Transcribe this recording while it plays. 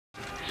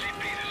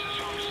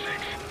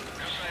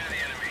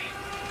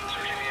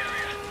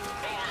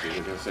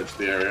we can search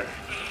the area.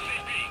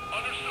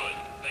 Understood.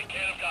 They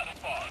can't have gotten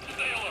far.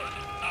 Stay alert.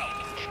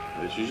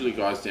 Out. There's usually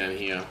guys down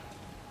here.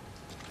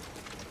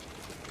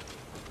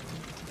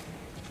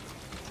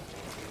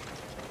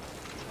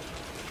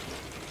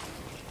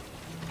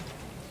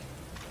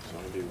 So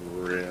I'm gonna be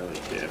really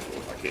careful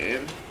if I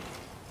can.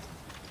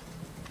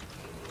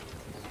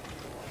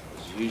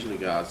 There's usually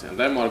guards down.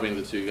 They might have been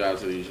the two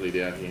guards that are usually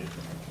down here.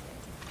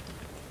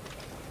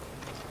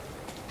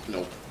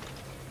 Nope.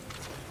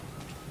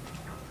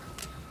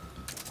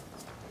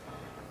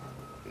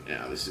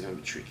 Now this is going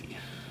to be tricky.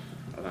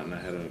 I don't know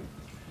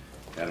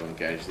how to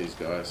engage these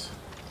guys.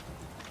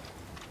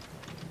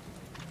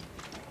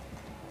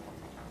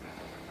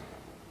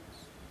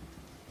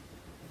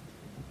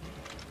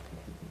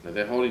 Now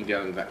they're holding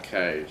down in that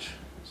cage.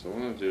 So what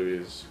I'm going to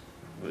do is...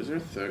 Well, is there a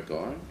third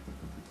guy?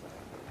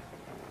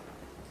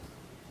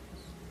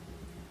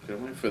 Okay,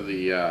 I'm waiting for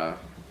the... I'm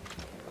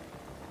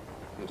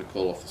going to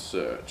call off the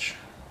search.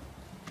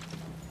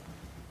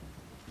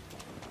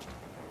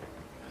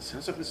 It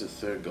sounds like there's a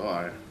third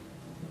guy.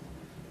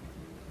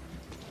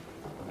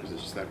 Or is it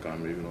just that guy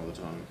moving all the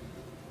time?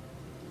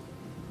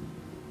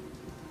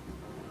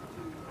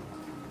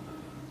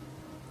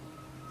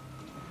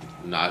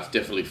 Nah, it's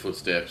definitely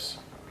footsteps.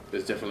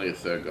 There's definitely a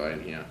third guy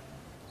in here.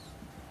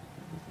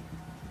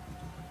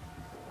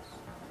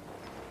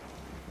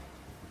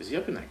 Is he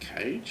up in that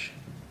cage?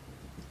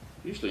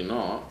 Usually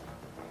not.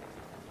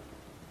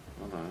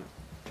 Oh no.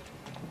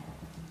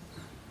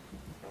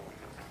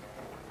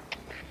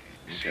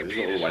 Okay, this is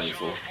what we're waiting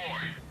for.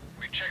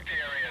 We checked the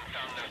area and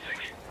found nothing.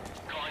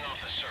 Calling off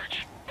the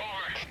search.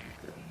 Over.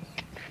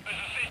 This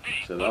is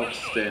CP. So they'll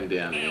stand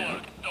down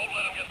here. Don't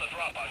let them get the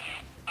drop on you.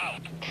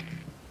 Out.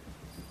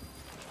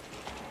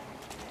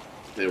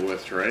 There were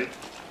three.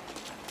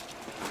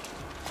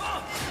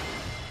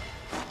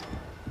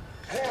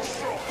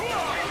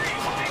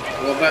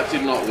 Well, that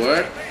did not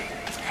work.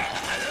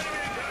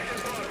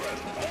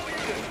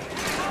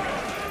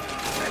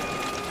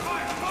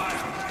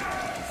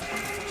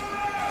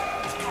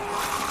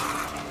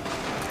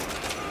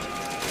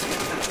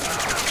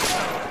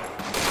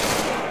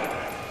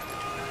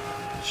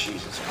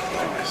 Jesus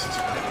Christ.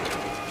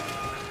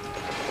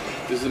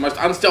 This is the most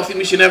unstealthy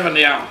mission ever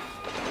now.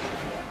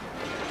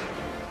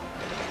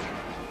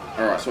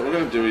 Alright, so what we're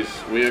going to do is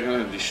we are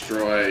going to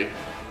destroy...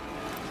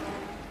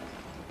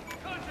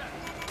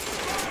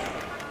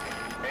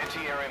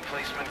 Anti-air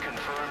emplacement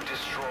confirmed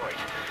destroyed.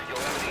 You'll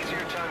have an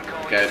easier time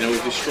calling... Okay, now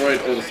we've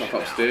destroyed all the stuff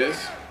upstairs.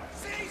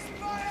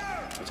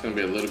 That's going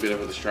to be a little bit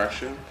of a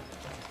distraction.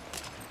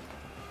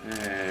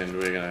 And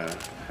we're going to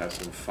have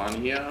some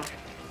fun here.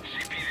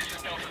 CP, this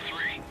is Delta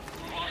 3.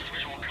 We've lost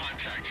visual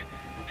contact.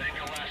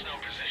 Tango last known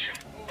position.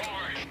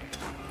 Over.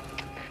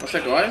 What's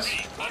that, guys?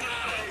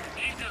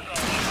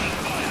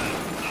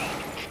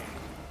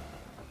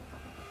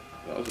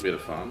 That was a bit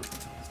of fun.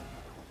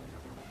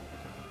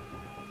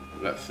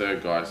 That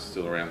third guy's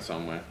still around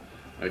somewhere.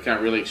 I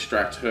can't really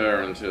extract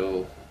her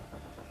until...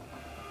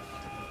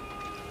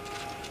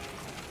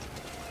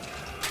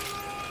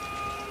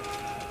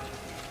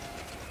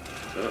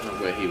 I don't know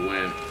where he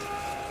went.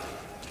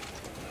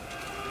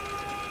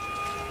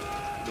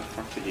 Where the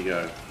fuck did he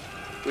go?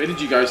 Where did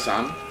you go,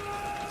 son?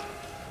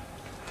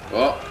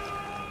 Oh.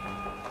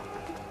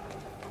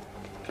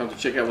 Come to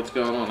check out what's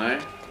going on, eh?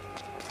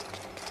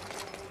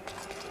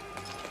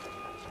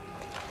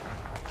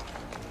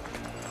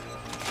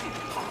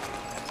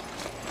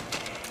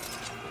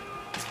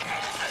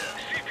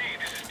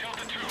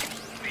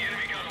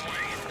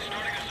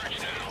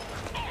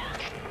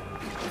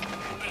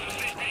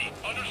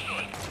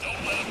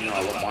 No,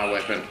 I want my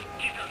weapon.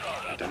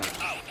 Damn it.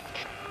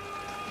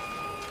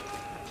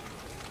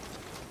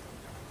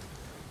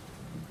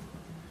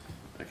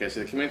 Okay, so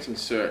they're commencing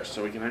search,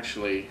 so we can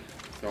actually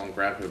go and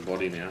grab her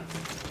body now.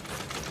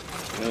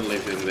 I'm going to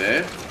leave him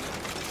there.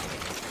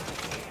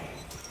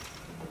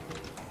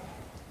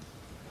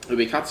 There'll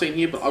be a cutscene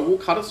here, but I will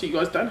cut it so you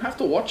guys don't have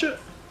to watch it.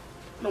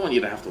 I don't want you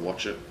to have to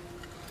watch it.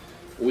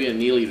 We are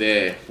nearly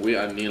there. We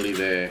are nearly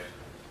there.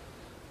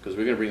 Because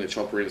we're going to bring the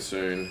chopper in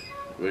soon.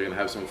 We're going to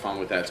have some fun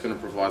with that. It's going to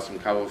provide some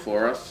cover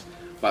for us.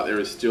 But there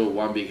is still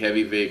one big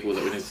heavy vehicle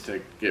that we need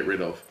to get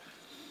rid of.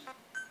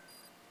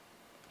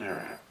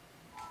 Alright.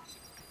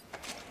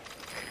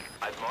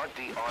 I've marked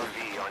the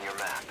RV on your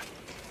map.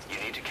 You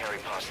need to carry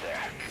past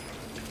there.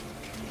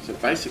 So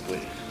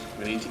basically,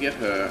 we need to get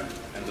her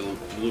and the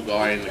little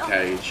guy in the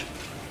cage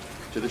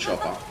to the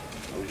chopper.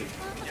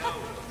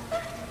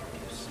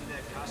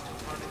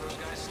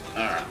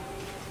 Alright.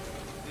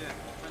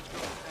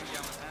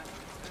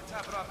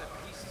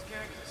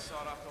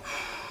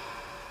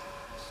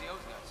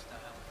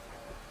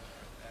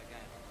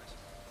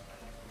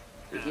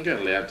 We can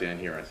get loud down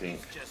here, I think.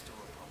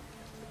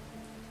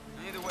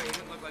 Either way, he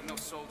didn't look like no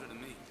soldier to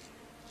me.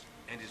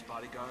 And his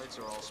bodyguards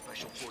are all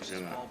special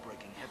forces,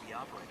 wall-breaking heavy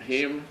operators.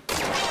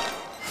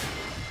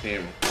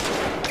 Him.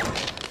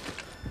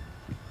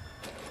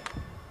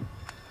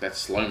 That's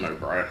slow-mo,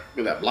 bro.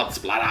 Look at that blood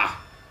splatter.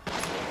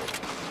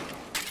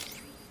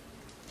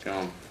 Come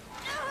on.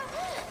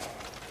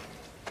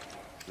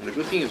 And the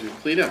good thing is we've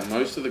cleared out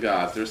most of the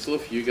guards. There are still a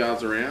few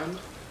guards around.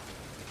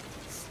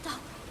 Stop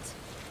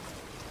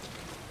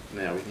it.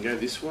 Now we can go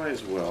this way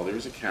as well. There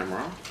is a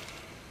camera,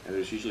 and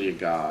there's usually a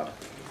guard.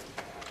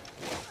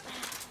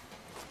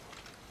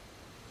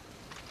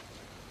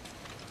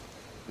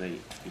 Now you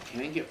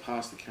can get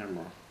past the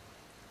camera.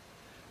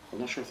 I'm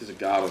not sure if there's a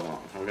guard or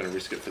not. I'm going to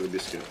risk it for the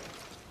biscuit.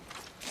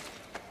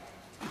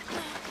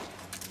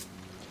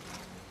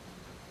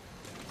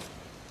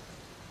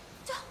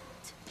 Don't.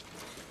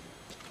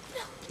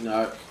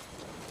 No.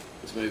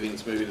 It's moving,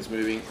 it's moving, it's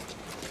moving.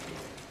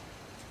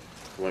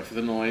 Wait for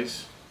the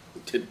noise.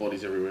 Dead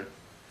bodies everywhere.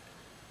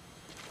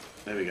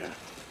 There we go.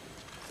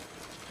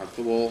 Hug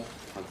the wall,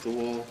 hug the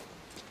wall,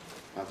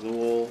 hug the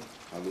wall,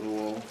 hug the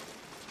wall.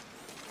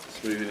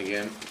 It's moving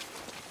again.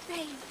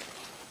 Pain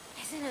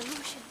is an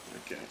illusion.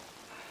 Okay.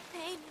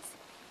 Pain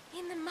is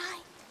in the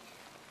mind.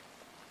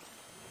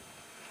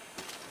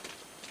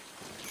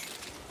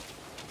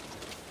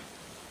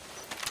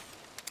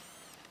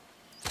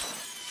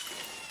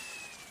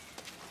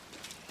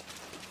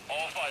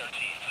 All fire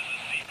teams, this is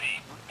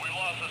CP. We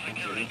lost the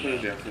security Put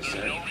it cam. down for a There's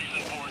sec. no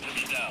reason for it to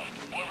be down.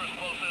 Whoever's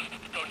closest,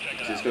 go check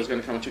it This out. guy's going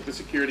to come and check the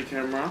security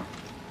camera.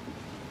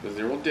 Because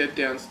they're all dead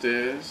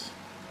downstairs.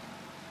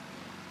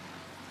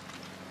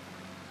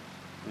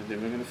 And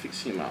then we're going to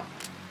fix him up.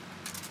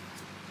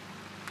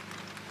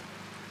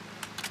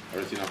 Or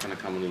is he not going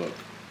to come and look?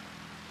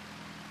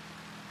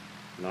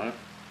 No?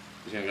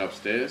 He's going to go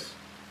upstairs?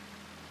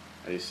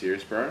 Are you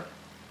serious, bro?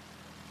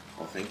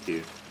 Oh, thank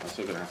you. I'm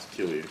still going to have to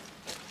kill you.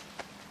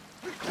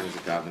 And there's a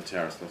guard in the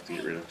tower I still have to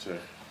get rid of too.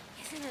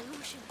 It's an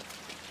illusion.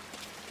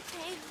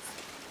 Pain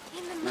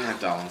is in the Nah, mind.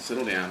 darling,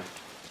 settle down.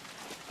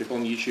 People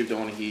on YouTube don't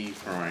want to hear you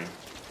crying.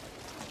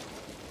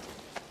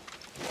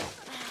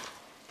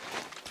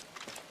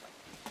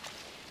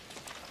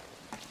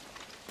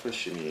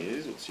 Question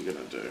is, what's he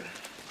gonna do?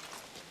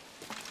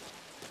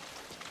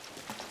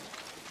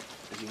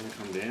 Is he gonna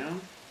come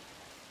down?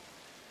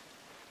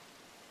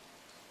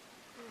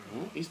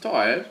 Oh, he's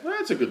tired. Well,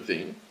 that's a good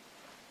thing.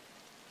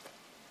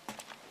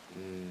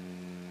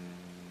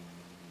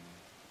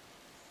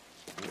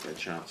 I've got a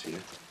chance here.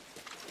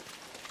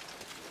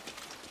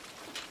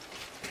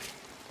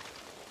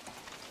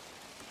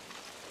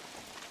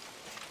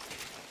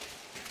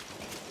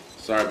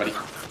 Sorry, buddy.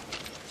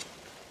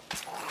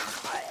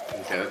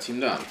 Okay, that's him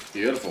done.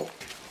 Beautiful.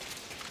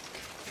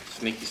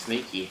 Sneaky,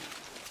 sneaky.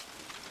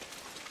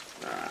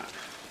 Alright.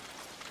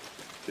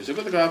 We've still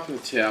got the guy up in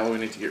the tower we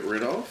need to get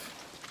rid of.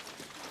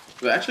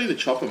 But actually, the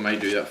chopper may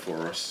do that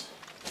for us.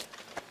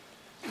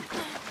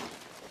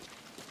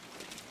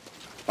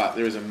 But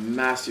there is a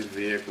massive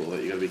vehicle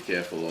that you got to be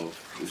careful of,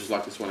 which is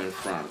like this one in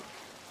front.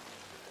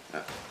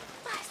 Mas,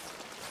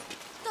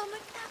 toma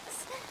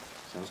tapas.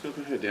 So I'm just going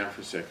to put her down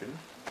for a second.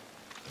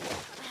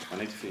 I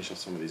need to finish off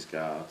some of these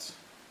guards.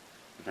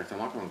 In fact, I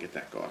might go and get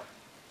that guy.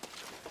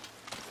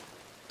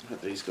 Look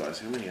at these guys.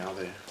 How many are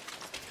there?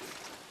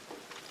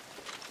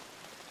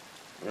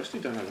 I actually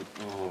don't have...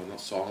 Oh,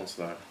 not silence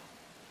though.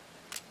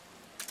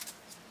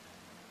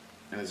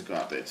 And there's a guy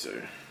up there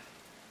too.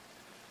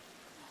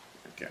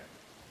 Okay.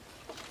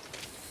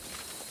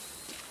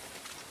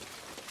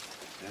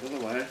 Out of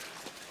the way.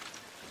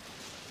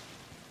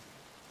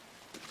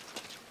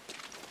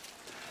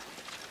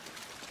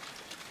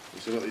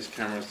 We've still got these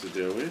cameras to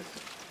deal with.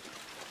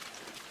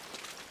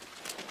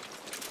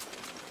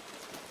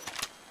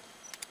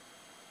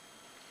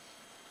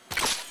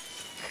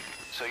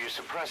 So your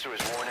suppressor is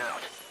worn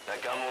out.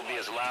 That gun will be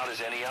as loud as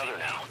any other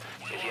now.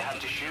 If you have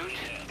to shoot,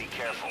 be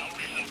careful. No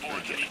reason for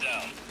it to be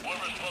down.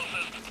 Whoever's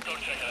closest, go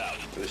check it out.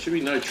 There should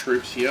be no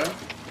troops here.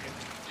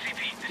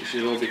 CP, This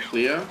is all a bit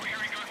clear. we're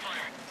hearing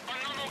gunfire.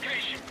 Unknown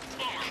location.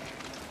 Over.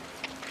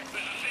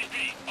 This is CP.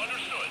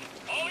 Understood.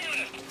 All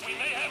units, we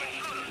may have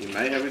intruders. We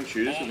may have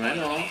intruders, we may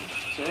not.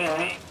 It's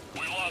alright.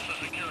 We lost the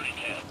security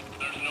camp.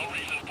 There's no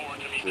reason for it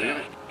to be So they're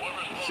down. gonna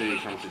Whoever's see he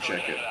closest, comes to go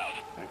check it. out.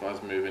 That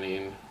guy's moving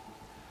in.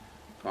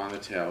 Guy in the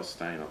tower's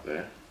staying up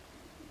there.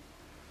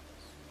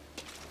 I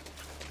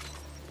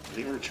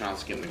think we're a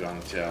chance of getting the guy in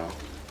the tower.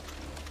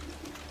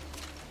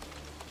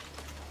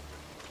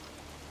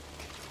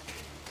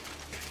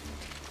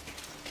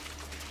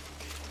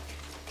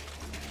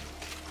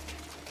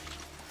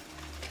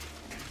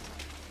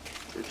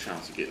 We're a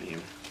chance of getting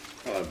him.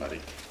 Hello, buddy.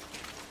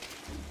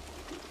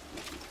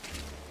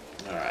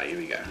 Alright, here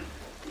we go.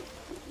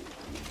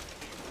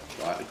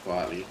 Quietly,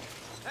 quietly.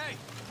 Hey,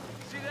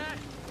 see that?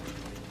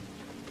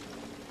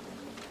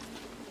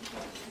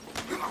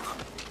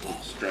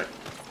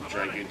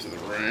 Drag you into the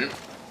room.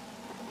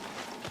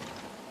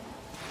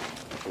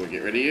 Before we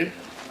get rid of you.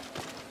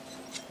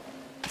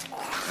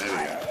 There we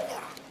go.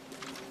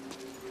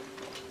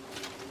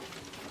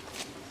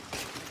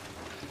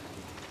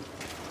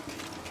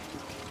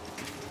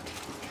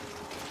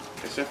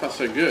 Okay, so far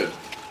so good.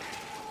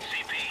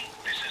 CP,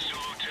 this is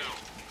Zulu 2.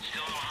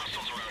 Still no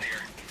hostiles around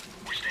here.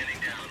 We're standing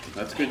down.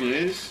 That's good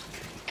news.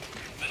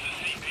 This is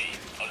CP.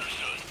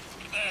 Understood.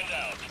 Stand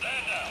down.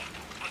 Stand down.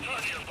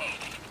 Return to your post.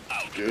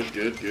 Out.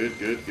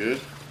 Good.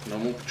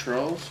 Normal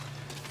patrols.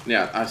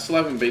 Now, I still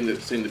haven't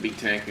seen the big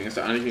tanking. It's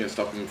the only thing that's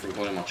stopping me from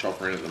pulling my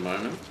chopper in at the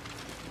moment.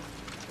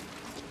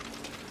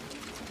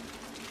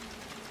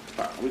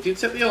 But we did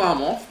set the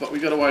alarm off, but we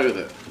got away with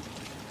it.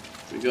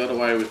 We got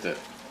away with it.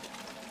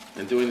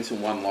 And doing this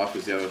in one life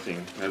was the other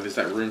thing. Now, there's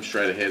that room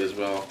straight ahead as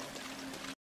well.